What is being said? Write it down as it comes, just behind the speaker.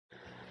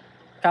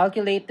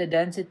Calculate the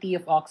density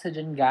of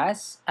oxygen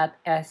gas at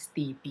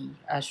STP.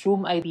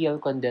 Assume ideal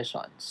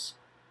conditions.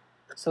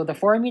 So the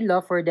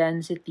formula for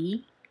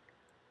density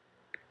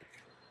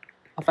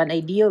of an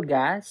ideal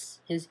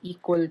gas is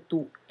equal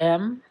to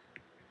M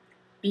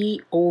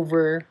P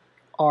over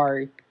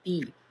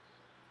RT.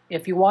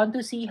 If you want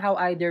to see how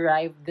I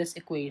derived this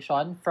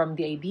equation from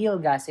the ideal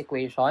gas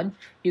equation,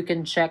 you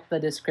can check the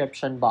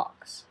description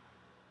box.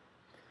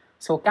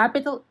 So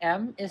capital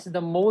M is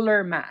the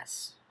molar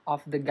mass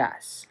of the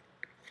gas.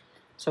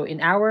 So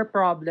in our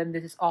problem,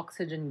 this is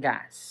oxygen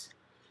gas.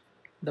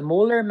 The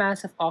molar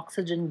mass of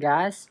oxygen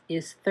gas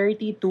is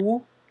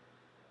 32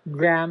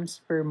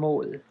 grams per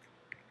mole.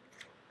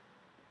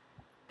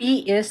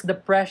 P is the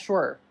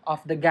pressure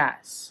of the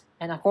gas.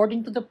 And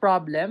according to the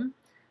problem,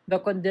 the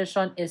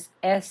condition is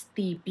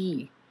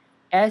STP.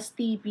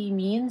 STP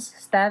means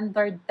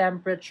standard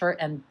temperature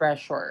and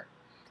pressure.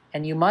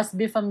 And you must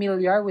be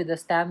familiar with the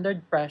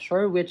standard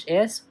pressure, which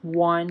is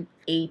 1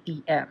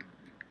 atm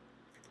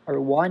or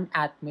 1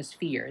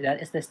 atmosphere.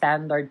 That is the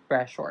standard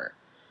pressure.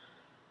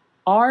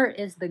 R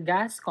is the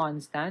gas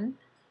constant.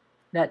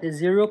 That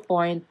is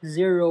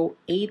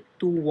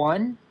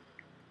 0.0821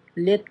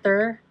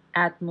 liter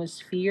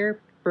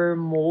atmosphere per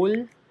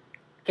mole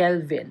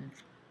Kelvin.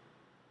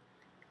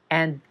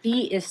 And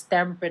T is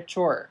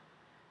temperature.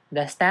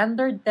 The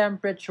standard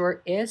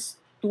temperature is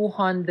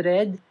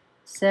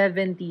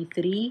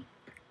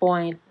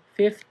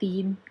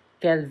 273.15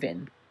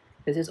 Kelvin.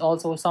 This is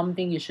also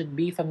something you should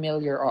be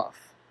familiar of.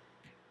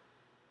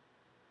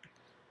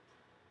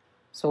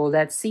 So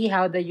let's see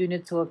how the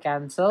units will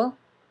cancel.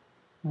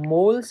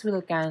 Moles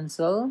will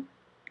cancel,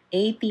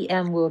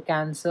 atm will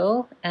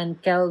cancel,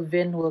 and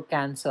Kelvin will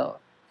cancel.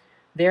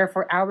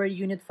 Therefore, our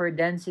unit for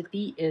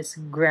density is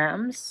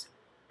grams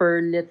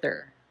per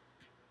liter.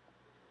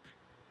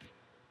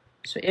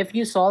 So if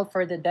you solve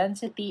for the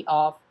density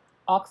of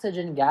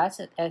oxygen gas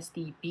at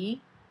STP,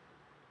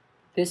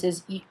 this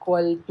is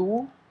equal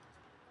to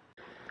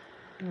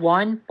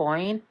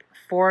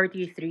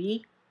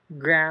 1.43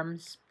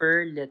 grams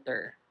per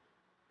liter.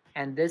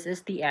 And this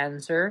is the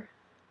answer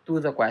to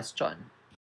the question.